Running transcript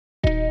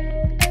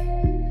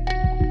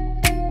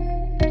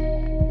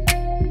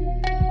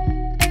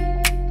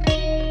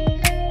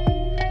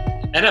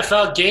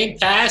NFL Game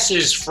Pass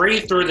is free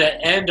through the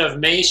end of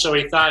May, so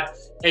we thought,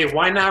 hey,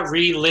 why not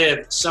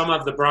relive some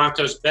of the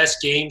Broncos'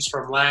 best games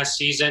from last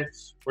season?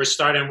 We're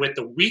starting with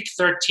the Week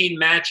 13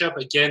 matchup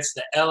against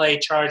the LA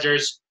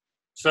Chargers.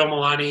 Phil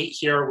Milani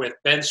here with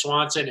Ben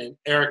Swanson and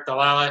Eric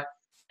Dalala.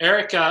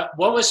 Eric,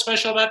 what was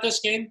special about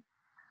this game?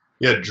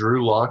 Yeah,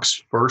 Drew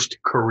Lock's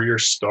first career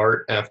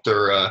start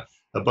after a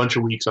bunch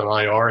of weeks on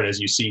IR, and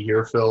as you see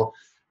here, Phil,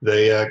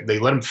 they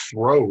let him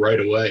throw right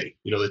away.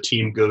 You know, the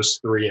team goes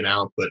 3 and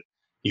out, but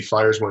he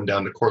fires one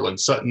down to Cortland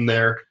Sutton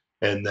there,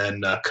 and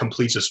then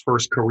completes his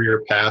first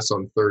career pass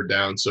on third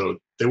down. So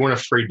they weren't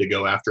afraid to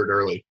go after it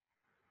early.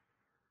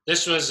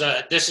 This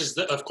is,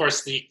 of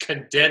course, the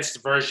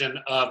condensed version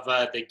of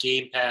the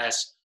Game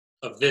Pass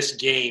of this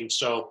game.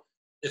 So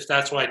if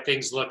that's why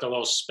things look a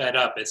little sped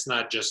up, it's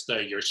not just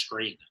your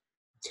screen.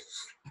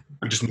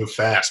 We just move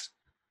fast.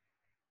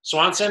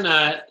 Swanson,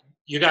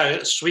 you got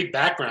a sweet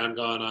background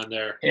going on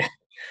there.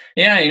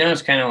 Yeah,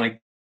 it's kind of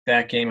like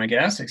that game, I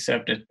guess,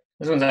 except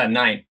this one's at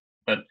night.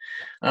 But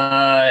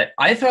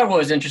I thought what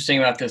was interesting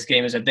about this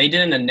game is that they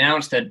didn't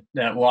announce that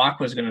Locke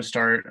was going to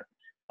start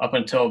up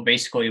until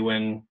basically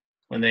when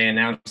they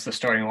announced the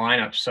starting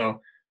lineup.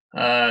 So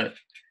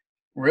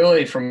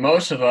really, for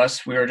most of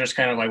us, we were just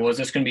kind of like, well, is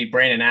this going to be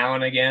Brandon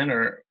Allen again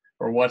or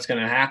what's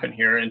going to happen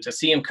here? And to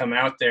see him come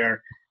out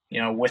there,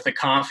 with the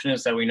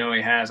confidence that we know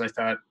he has, I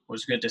thought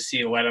was good to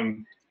see. Let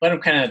him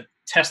kind of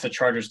test the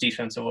Chargers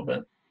defense a little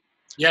bit.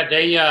 Yeah,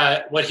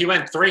 he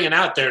went 3 and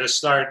out there to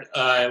start.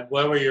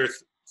 What were your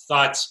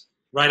thoughts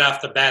right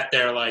off the bat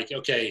there? Like,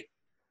 okay,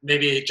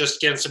 maybe just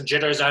getting some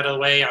jitters out of the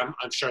way. I'm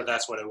sure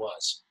that's what it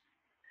was.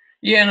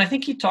 Yeah, and I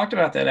think he talked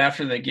about that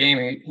after the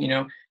game.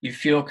 You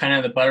feel kind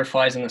of the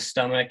butterflies in the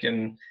stomach,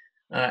 and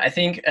I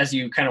think as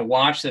you kind of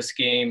watch this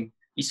game,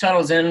 he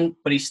settles in,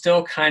 but he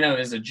still kind of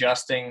is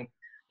adjusting.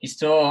 He's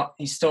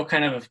still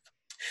kind of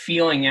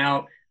feeling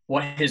out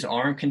what his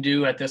arm can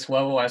do at this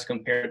level as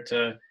compared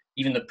to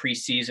even the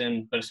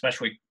preseason, but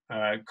especially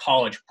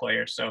college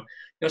players. So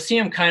you'll see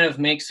him kind of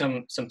make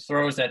some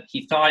throws that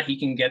he thought he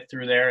can get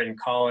through there in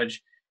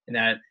college, and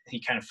that he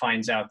kind of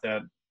finds out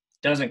that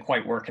doesn't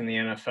quite work in the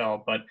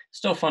NFL, but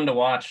still fun to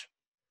watch.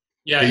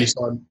 Yeah,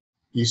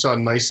 you saw a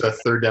nice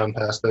third down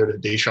pass there to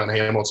Deshaun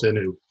Hamilton,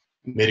 who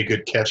made a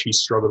good catch. He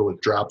struggled with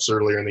drops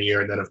earlier in the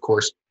year, and then, of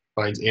course,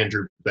 finds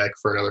Andrew Beck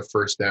for another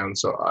first down.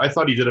 So I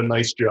thought he did a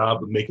nice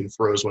job of making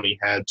throws when he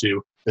had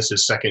to. This is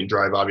his second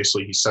drive.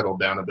 Obviously, he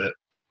settled down a bit.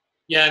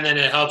 Yeah, and then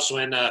it helps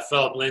when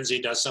Philip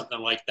Lindsay does something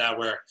like that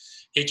where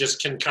he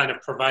just can kind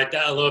of provide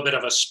a little bit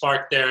of a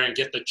spark there and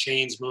get the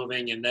chains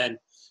moving. And then,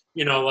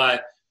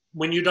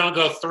 when you don't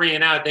go 3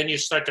 and out, then you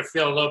start to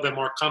feel a little bit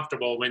more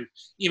comfortable. When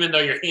even though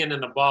you're handing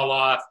the ball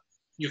off,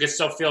 you can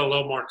still feel a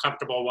little more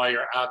comfortable while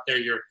you're out there.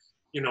 You're,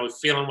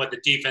 feeling what the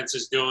defense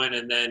is doing,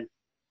 and then,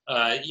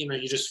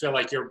 you just feel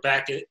like you're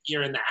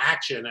in the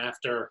action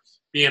after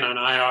being on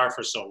IR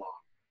for so long.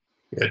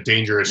 Yeah,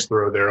 dangerous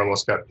throw there,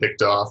 almost got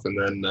picked off, and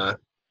then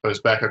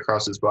was back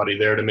across his body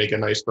there to make a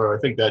nice throw. I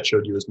think that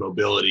showed you his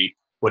mobility,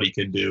 what he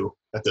can do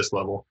at this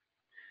level.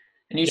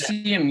 And you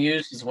see him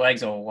use his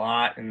legs a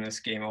lot in this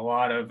game. A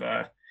lot of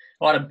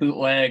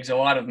bootlegs, a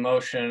lot of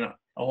motion,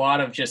 a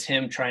lot of just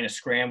him trying to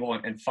scramble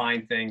and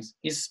find things.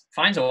 He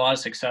finds a lot of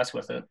success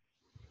with it.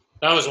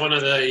 That was one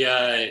of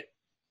the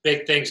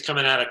big things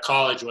coming out of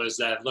college was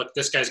that, look,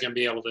 this guy's going to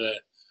be able to,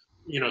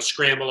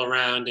 scramble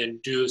around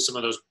and do some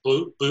of those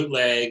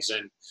bootlegs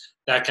and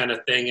that kind of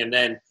thing. And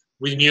then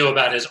we knew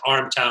about his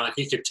arm talent.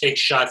 He could take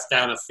shots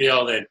down the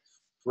field, and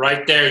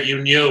right there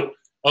you knew,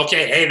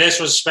 okay, hey, this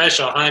was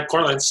special, huh?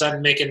 Cortland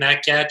Sutton making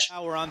that catch.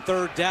 Now we're on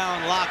third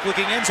down. Locke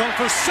looking end zone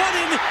for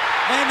Sutton,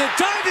 and the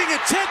diving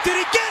attempt. Did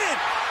he get it?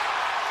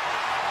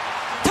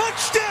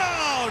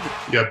 Touchdown!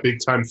 Yeah,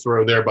 big-time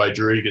throw there by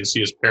Drew. You can see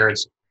his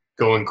parents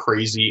going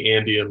crazy,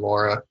 Andy and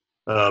Laura.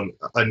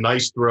 A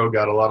nice throw,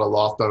 got a lot of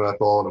loft on that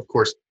ball. And, of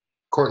course,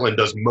 Cortland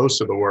does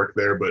most of the work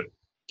there, but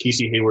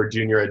Kesey Hayward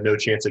Jr. had no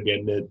chance of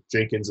getting it.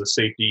 Jenkins, a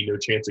safety, no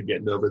chance of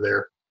getting over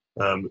there.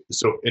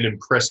 So an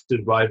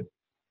impressive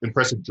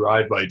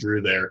drive by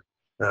Drew there.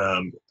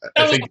 I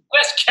think the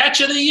best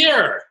catch of the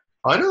year.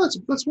 I know,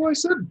 that's why I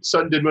said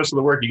Sutton did most of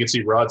the work. You can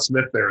see Rod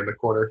Smith there in the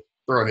corner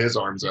throwing his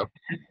arms up.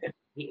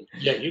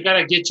 Yeah, you got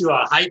to get you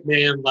a hype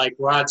man like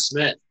Rod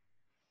Smith.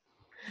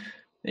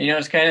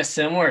 It's kind of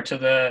similar to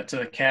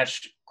the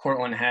catch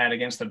Cortland had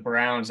against the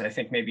Browns, I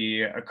think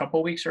maybe a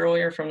couple weeks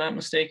earlier, if I'm not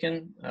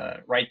mistaken,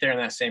 right there in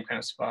that same kind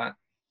of spot.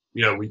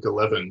 Week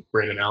 11,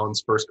 Brandon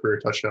Allen's first career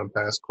touchdown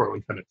pass.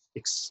 Cortland kind of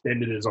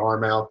extended his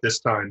arm out. This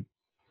time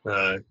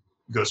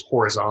goes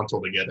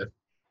horizontal to get it.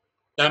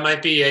 That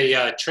might be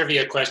a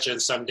trivia question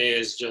someday,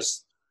 is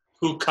just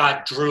who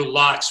caught Drew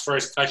Lock's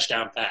first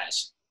touchdown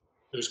pass.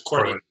 It was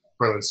Cortland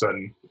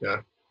Sutton, yeah.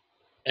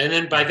 And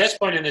then by this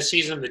point in the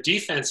season, the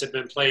defense had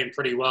been playing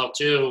pretty well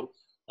too.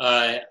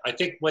 I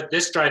think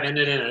this drive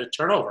ended in a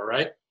turnover,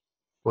 right?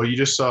 Well,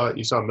 you saw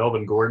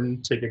Melvin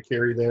Gordon take a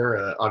carry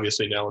there.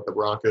 Obviously now with the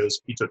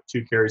Broncos, he took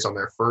 2 carries on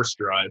their first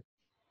drive.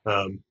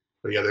 But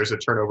yeah, there's a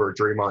turnover of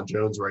Draymond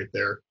Jones right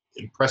there.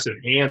 Impressive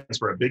hands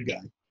for a big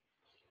guy.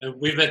 And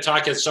we've been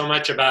talking so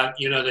much about,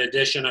 the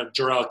addition of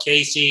Jarrell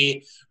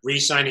Casey,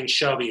 re-signing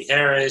Shelby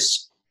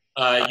Harris.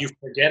 You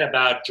forget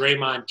about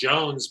Draymond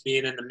Jones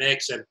being in the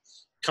mix and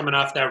coming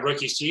off that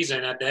rookie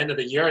season at the end of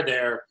the year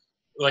there.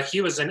 Like,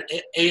 he was an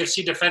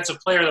AFC Defensive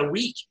Player of the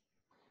Week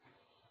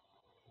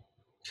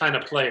kind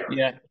of player.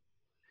 Yeah.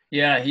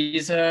 Yeah,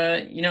 he's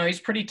he's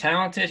pretty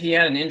talented. He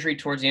had an injury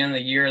towards the end of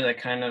the year that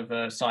kind of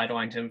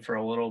sidelined him for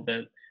a little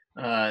bit.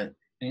 And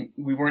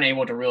we weren't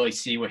able to really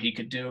see what he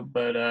could do,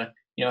 but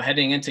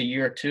heading into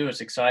year 2,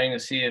 it's exciting to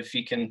see if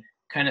he can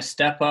kind of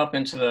step up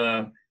into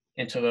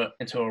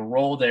a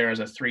role there as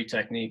a 3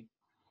 technique.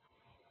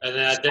 And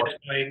then at that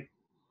point,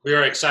 we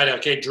were excited.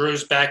 Okay,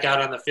 Drew's back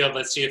out on the field.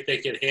 Let's see if they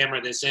could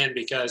hammer this in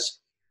because,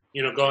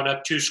 going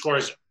up 2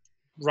 scores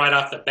right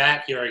off the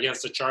bat here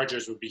against the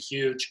Chargers would be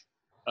huge.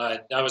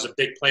 That was a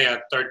big play on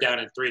 3rd down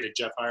and 3 to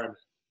Jeff Hireman.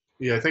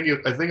 Yeah, I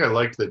think I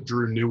liked that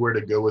Drew knew where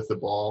to go with the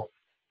ball.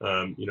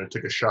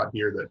 Took a shot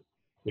here that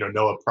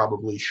Noah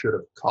probably should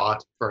have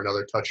caught for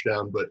another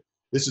touchdown, but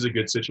this is a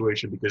good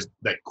situation because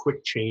that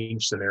quick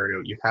change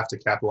scenario, you have to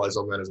capitalize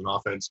on that as an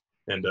offense,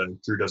 and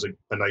Drew does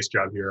a nice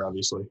job here,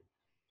 obviously.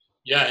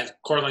 Yeah,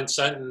 Cortland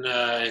Sutton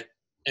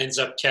ends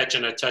up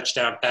catching a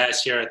touchdown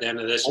pass here at the end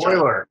of this.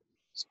 Spoiler.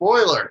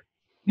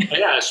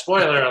 Yeah,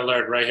 spoiler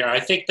alert right here. I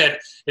think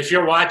that if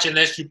you're watching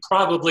this, you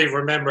probably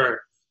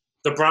remember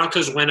the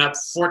Broncos went up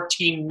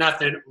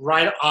 14-0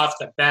 right off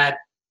the bat.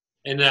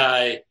 And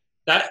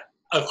that,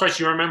 of course,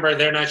 you remember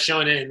they're not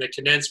showing it in the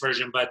condensed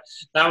version, but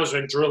that was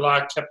when Drew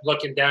Lock kept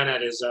looking down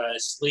at his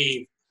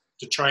sleeve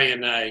to try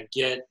and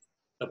get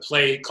the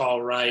play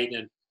call right.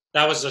 And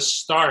that was the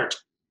start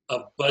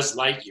of Buzz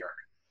Lightyear.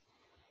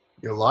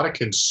 A lot of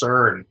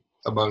concern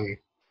among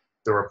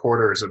the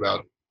reporters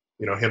about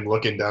him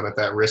looking down at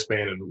that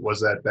wristband and was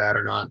that bad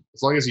or not.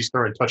 As long as he's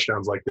throwing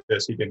touchdowns like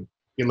this, he can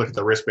look at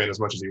the wristband as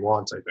much as he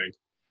wants, I think.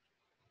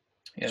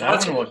 Yeah,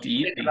 that one looked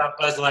easy. About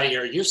Buzz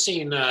Lightyear, you've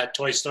seen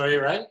Toy Story,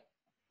 right?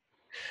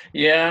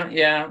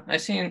 Yeah.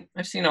 I've seen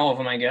all of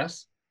them, I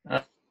guess.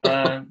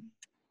 Buzz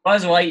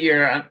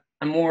Lightyear,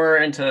 I'm more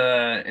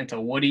into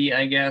Woody,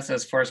 I guess,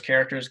 as far as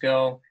characters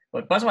go.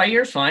 But Buzz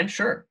Lightyear's fine,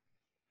 sure.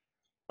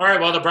 All right,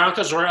 well, the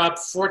Broncos were up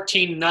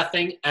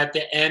 14-0 at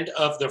the end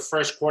of the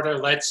first quarter.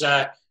 Let's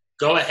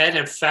go ahead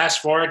and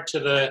fast forward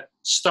to the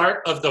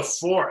start of the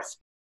 4th.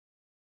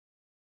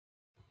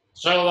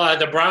 So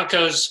the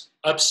Broncos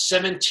up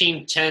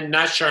 17-10.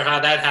 Not sure how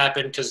that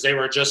happened because they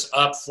were just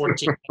up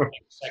 14 a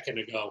second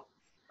ago.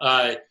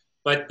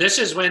 But this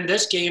is when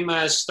this game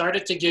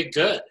started to get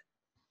good.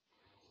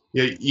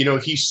 Yeah,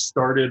 he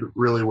started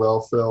really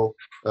well, Phil.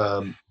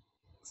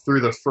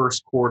 Through the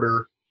first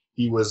quarter,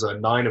 he was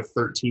 9 of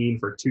 13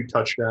 for 2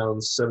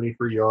 touchdowns,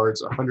 73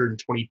 yards,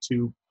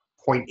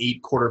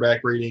 122.8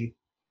 quarterback rating.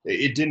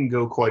 It didn't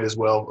go quite as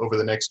well over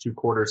the next 2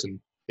 quarters, and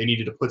they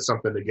needed to put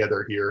something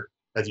together here,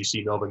 as you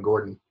see Melvin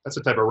Gordon. That's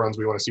the type of runs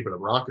we want to see for the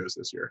Broncos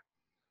this year.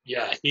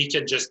 Yeah, he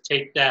can just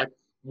take that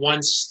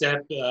one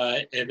step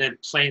and then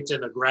plant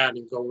in the ground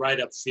and go right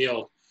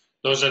upfield.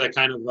 Those are the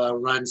kind of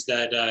runs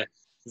that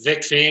Vic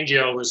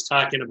Fangio was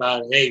talking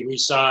about. Hey, we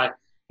saw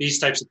these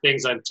types of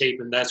things on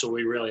tape, and that's what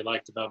we really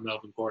liked about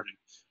Melvin Gordon.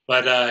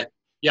 But,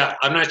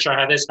 I'm not sure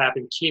how this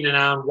happened. Keenan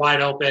Allen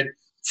wide open,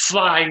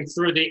 flying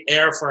through the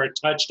air for a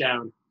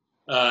touchdown.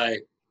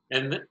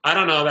 And I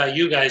don't know about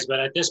you guys, but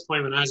at this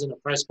point when I was in the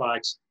press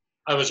box,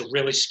 I was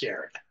really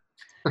scared.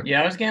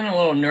 Yeah, I was getting a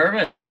little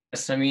nervous.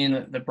 I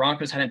mean, the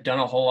Broncos hadn't done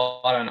a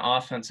whole lot on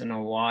offense in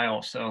a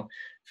while. So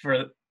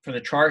for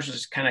the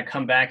Chargers to kind of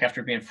come back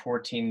after being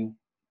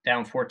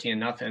down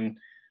 14-0,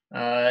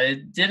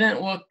 it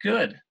didn't look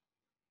good.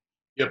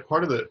 Yeah,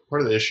 part of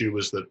the issue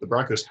was that the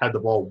Broncos had the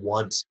ball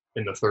once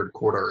in the 3rd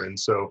quarter, and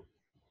so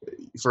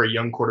for a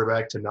young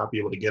quarterback to not be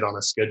able to get on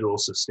a schedule,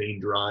 sustain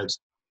drives,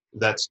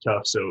 that's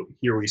tough. So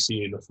here we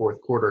see in the 4th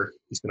quarter,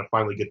 he's going to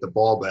finally get the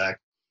ball back,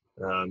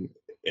 and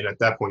at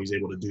that point, he's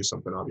able to do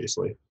something,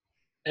 obviously.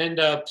 And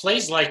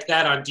plays like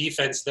that on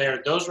defense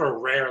those were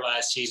rare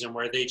last season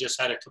where they just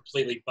had a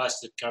completely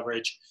busted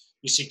coverage.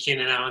 You see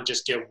Keenan Allen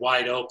just get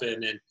wide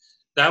open, and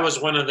that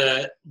was one of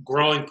the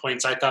growing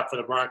points I thought for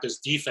the Broncos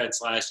defense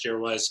last year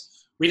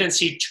was we didn't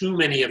see too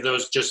many of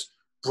those just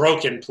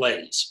broken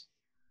plays.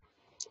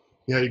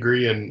 Yeah, I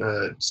agree. And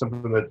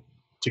something that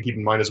to keep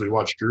in mind as we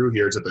watch Drew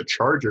here is that the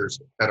Chargers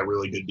had a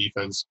really good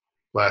defense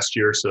last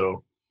year.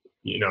 So,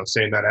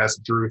 saying that as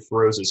Drew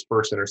throws his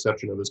first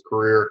interception of his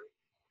career,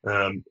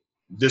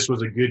 this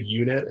was a good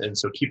unit. And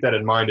so keep that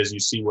in mind as you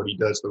see what he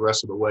does the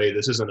rest of the way.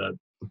 This isn't a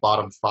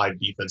bottom 5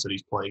 defense that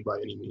he's playing by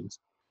any means.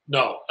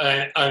 No,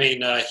 I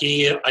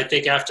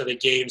think after the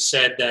game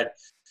said that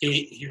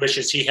he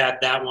wishes he had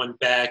that one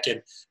back.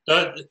 And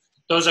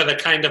those are the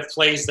kind of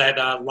plays that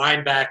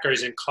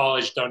linebackers in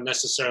college don't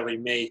necessarily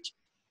make.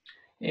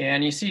 Yeah,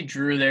 and you see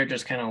Drew there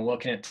just kind of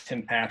looking at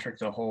Tim Patrick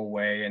the whole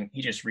way, and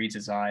he just reads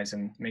his eyes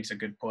and makes a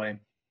good play.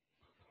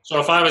 So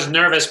if I was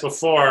nervous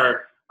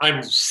before, I'm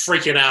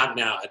freaking out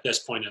now at this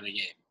point in the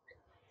game.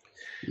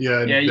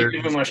 Yeah, you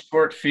give him a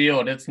short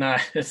field. It's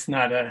not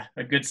a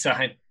good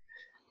sign.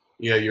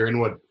 Yeah, you're in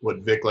what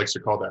Vic likes to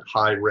call that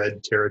high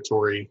red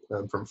territory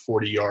from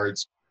 40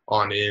 yards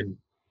on in.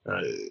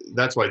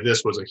 That's why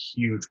this was a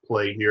huge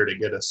play here to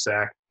get a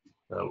sack.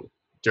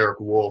 Derek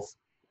Wolfe,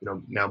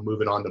 now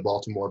moving on to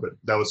Baltimore, but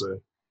that was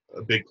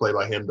a big play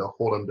by him to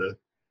hold him to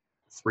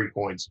 3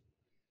 points.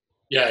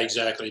 Yeah,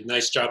 exactly.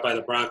 Nice job by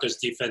the Broncos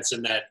defense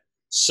in that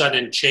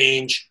sudden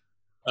change.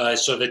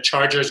 So the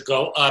Chargers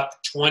go up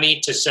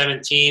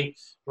 20-17.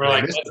 We're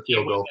like, missed the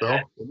field goal, Phil.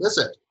 You miss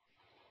it.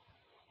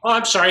 Oh,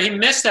 I'm sorry. He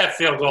missed that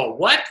field goal.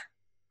 What?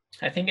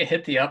 I think it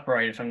hit the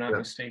upright, if I'm not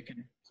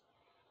mistaken.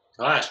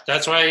 Gosh,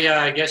 that's why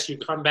I guess you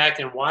come back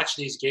and watch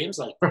these games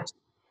like this.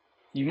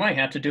 You might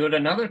have to do it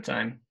another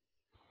time.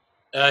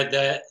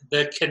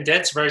 The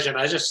condensed version,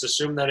 I just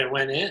assumed that it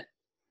went in.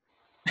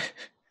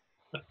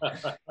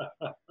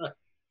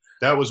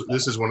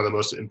 This is one of the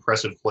most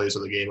impressive plays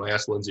of the game. I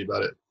asked Lindsay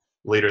about it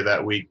later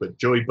that week, but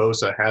Joey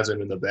Bosa has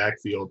him in the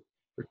backfield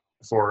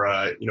for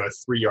a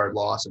 3-yard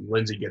loss, and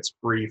Lindsay gets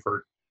free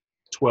for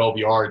 12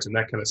 yards, and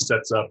that kind of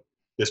sets up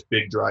this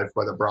big drive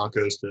by the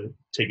Broncos to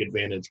take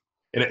advantage.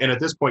 And at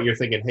this point, you're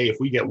thinking, hey, if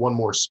we get one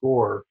more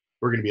score,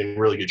 we're going to be in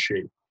really good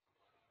shape.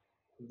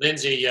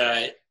 Lindsay,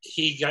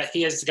 he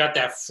has got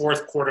that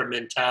fourth quarter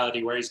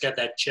mentality where he's got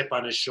that chip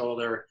on his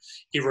shoulder.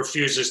 He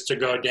refuses to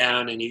go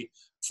down, and he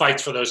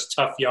fights for those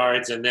tough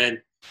yards. And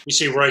then you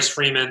see Royce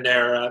Freeman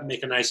there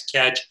make a nice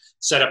catch,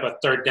 set up a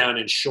 3rd down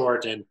and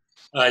short, and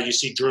you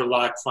see Drew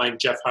Lock find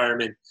Jeff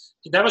Hireman.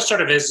 That was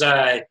sort of his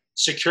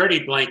security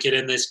blanket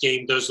in this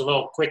game, those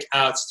little quick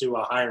outs to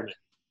Hireman.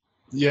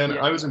 Yeah, and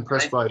I was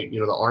impressed by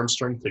the arm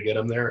strength to get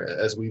him there.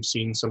 As we've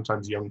seen,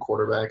 sometimes young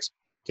quarterbacks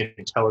can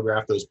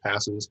telegraph those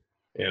passes,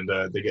 and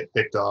they get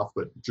picked off.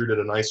 But Drew did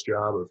a nice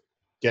job of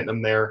getting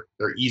them there.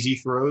 They're easy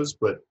throws,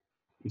 but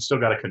you still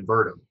got to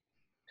convert them.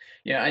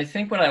 Yeah, I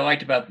think what I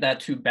liked about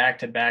that two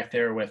back-to-back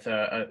there with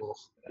a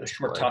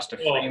short toss to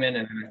Freeman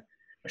and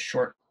a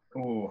short,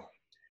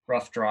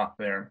 rough drop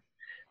there.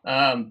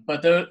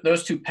 But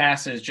those two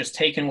passes, just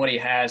taking what he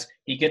has,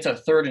 he gets a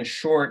 3rd and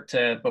short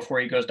before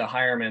he goes to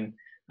Hireman.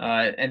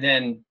 And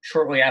then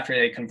shortly after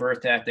they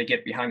convert that, they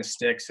get behind the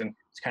sticks, and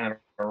it's kind of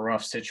a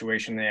rough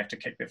situation. They have to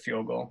kick the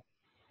field goal.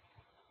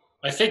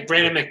 I think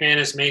Brandon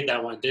McManus made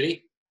that one, did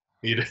he?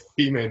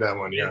 He made that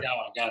one, yeah. Made that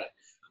one, got it.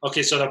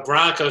 Okay, so the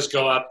Broncos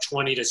go up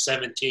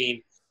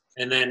 20-17,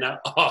 and then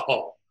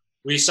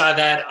we saw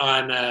that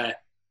on.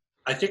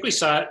 I think we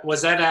saw it.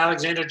 Was that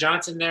Alexander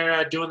Johnson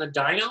there doing the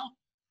dyno?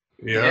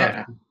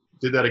 Yeah,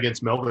 did that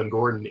against Melvin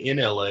Gordon in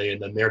LA,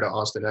 and then there to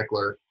Austin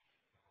Eckler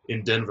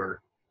in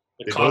Denver.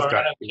 The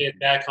Colorado kid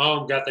back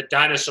home got the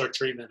dinosaur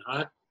treatment,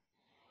 huh?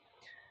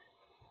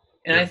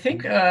 And I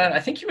think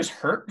he was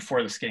hurt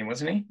before this game,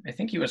 wasn't he? I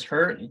think he was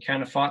hurt. He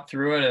kind of fought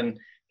through it, and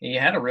he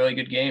had a really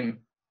good game.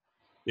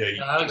 Yeah,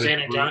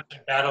 Alexander Johnson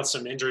battled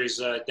some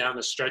injuries down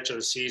the stretch of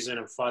the season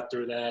and fought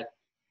through that.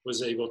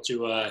 Was able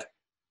to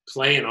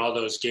play in all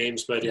those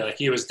games, but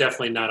he was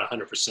definitely not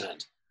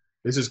 100%.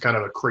 This is kind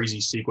of a crazy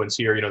sequence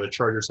here. The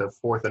Chargers have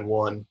 4th and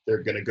 1.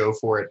 They're going to go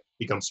for it.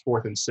 Becomes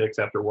 4th and 6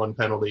 after one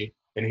penalty,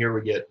 and here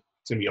we get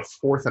it's going to be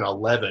a 4th and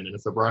 11. And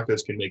if the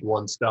Broncos can make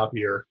one stop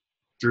here,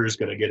 Drew's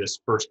going to get his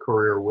first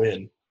career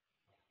win.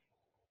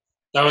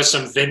 That was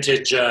some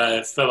vintage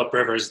Phillip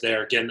Rivers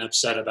there, getting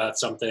upset about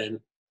something.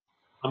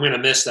 I'm going to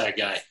miss that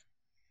guy.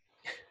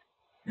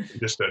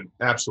 Just an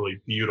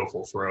absolutely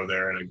beautiful throw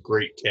there and a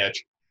great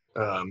catch.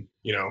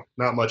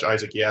 Not much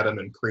Isaac Yadam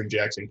and Kareem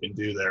Jackson can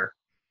do there.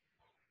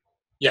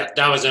 Yeah,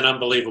 that was an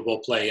unbelievable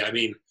play. I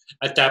mean,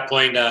 at that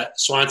point,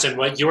 Swanson,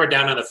 you were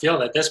down on the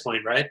field at this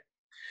point, right?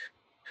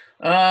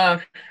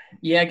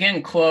 Yeah,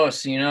 getting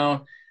close.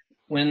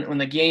 When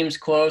the game's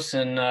close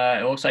and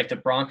it looks like the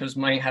Broncos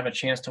might have a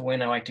chance to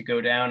win, I like to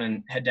go down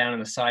and head down to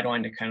the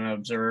sideline to kind of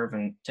observe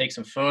and take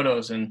some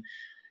photos. And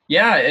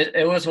yeah,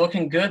 it was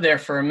looking good there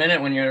for a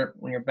minute when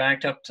you're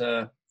backed up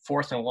to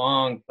 4th and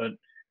long, but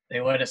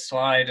they let it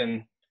slide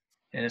and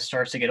it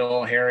starts to get a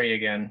little hairy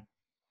again.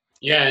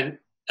 Yeah, and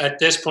at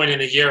this point in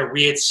the year,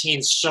 we had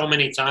seen so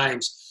many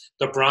times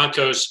the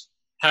Broncos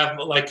have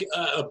like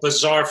a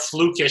bizarre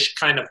flukish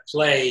kind of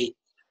play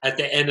at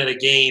the end of the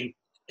game,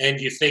 and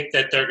you think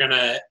that they're going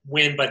to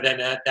win, but then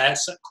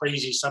that's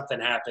crazy something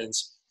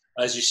happens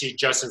as you see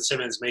Justin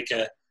Simmons make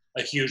a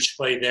huge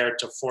play there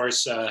to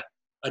force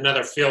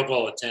another field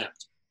goal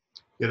attempt.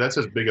 Yeah, that's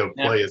as big a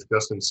play as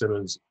Justin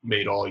Simmons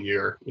made all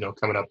year,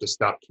 coming up to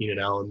stop Keenan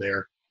Allen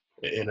there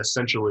and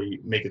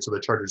essentially make it so the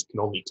Chargers can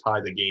only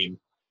tie the game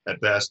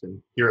at best.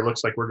 And here it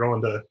looks like we're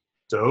going to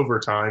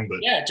overtime. But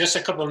yeah, just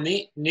a couple of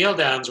kneel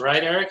downs,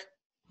 right, Eric?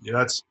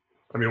 Yeah,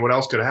 what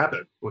else could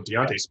happen with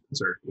Deontay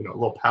Spencer? A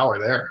little power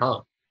there,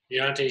 huh?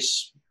 Deontay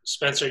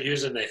Spencer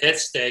using the hit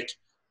stick.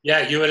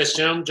 Yeah, you would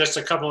assume just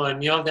a couple of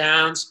kneel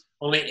downs,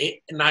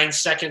 only 9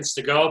 seconds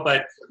to go,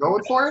 but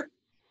going for it?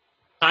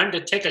 Time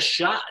to take a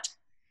shot.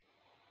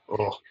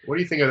 Oh, what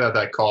do you think about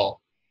that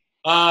call?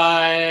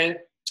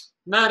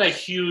 Not a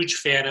huge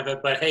fan of it,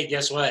 but hey,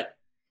 guess what?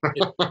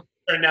 It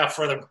turned out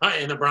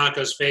in the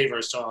Broncos'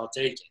 favor, so I'll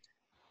take it.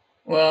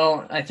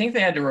 Well, I think they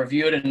had to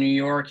review it in New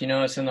York.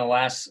 It's in the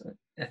last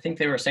I think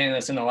they were saying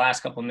this in the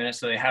last couple of minutes,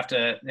 so they have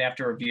to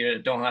review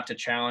it, don't have to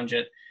challenge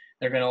it.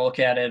 They're going to look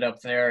at it up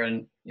there,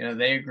 and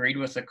they agreed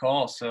with the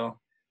call. So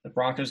the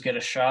Broncos get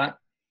a shot,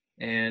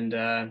 and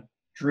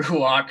Drew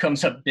Lock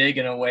comes up big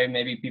in a way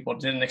maybe people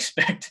didn't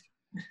expect.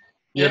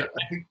 Yeah,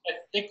 I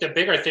think the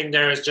bigger thing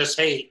there is just,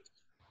 hey,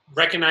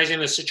 recognizing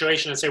the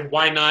situation and say,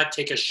 why not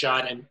take a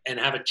shot and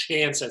have a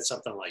chance at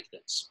something like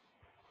this?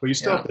 Well, you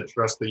still have to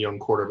trust the young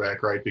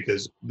quarterback, right?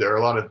 Because there are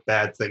a lot of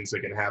bad things that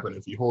can happen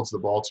if he holds the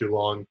ball too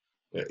long.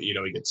 He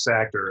gets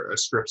sacked or a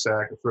strip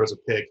sack or throws a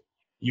pick.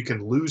 You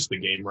can lose the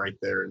game right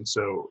there. And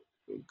so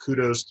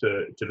kudos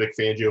to Vic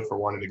Fangio for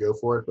wanting to go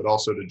for it, but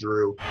also to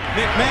Drew.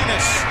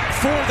 McManus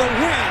for the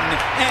win,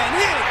 and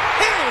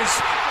it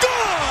is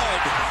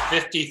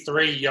good!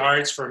 53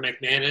 yards for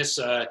McManus.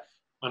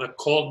 On a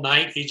cold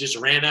night, he just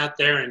ran out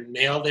there and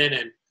nailed it,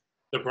 and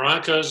the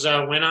Broncos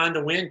went on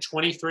to win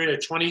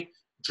 23-20.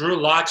 Drew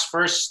Lock's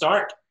first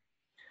start.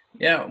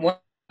 Yeah, one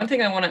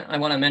thing I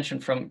want to mention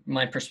from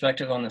my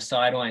perspective on the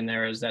sideline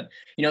there is that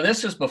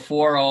this was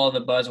before all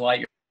the Buzz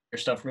Lightyear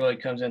stuff really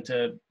comes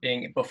into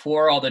being,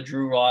 before all the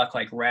Drew Lock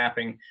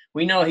rapping.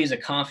 We know he's a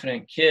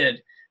confident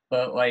kid,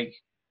 but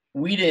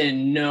we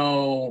didn't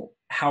know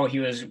how he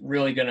was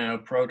really going to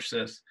approach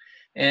this.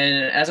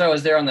 And as I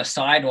was there on the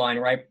sideline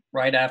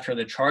right after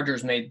the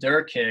Chargers made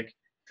their kick,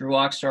 Drew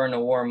Lock starting to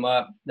warm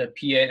up. The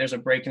PA, there's a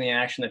break in the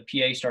action. The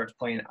PA starts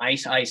playing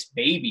Ice Ice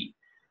Baby,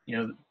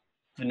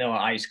 Vanilla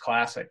Ice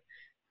Classic.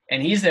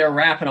 And he's there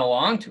rapping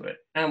along to it.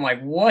 And I'm like,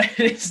 what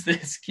is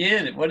this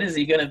kid? What is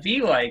he going to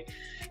be like?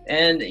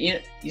 And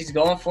he's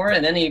going for it.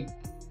 And then he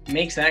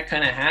makes that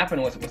kind of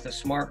happen with a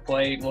smart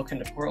play looking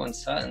to Cortland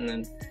Sutton.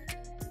 And,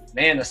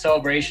 man, the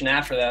celebration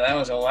after that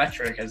was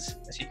electric as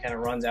he kind of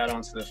runs out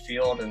onto the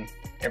field and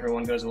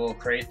everyone goes a little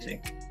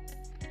crazy.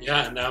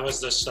 Yeah, and that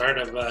was the start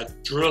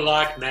of Drew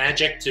Lock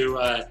magic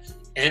to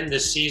end the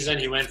season.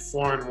 He went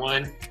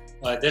 4-1.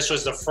 This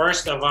was the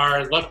first of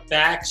our look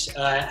backs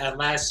at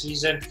last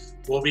season.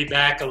 We'll be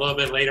back a little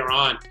bit later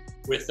on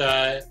with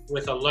a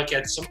look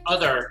at some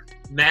other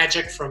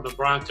magic from the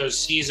Broncos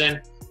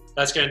season.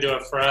 That's going to do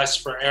it for us.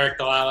 For Eric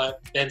Dalala,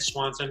 Ben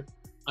Swanson,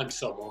 I'm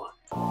Phil Ballon.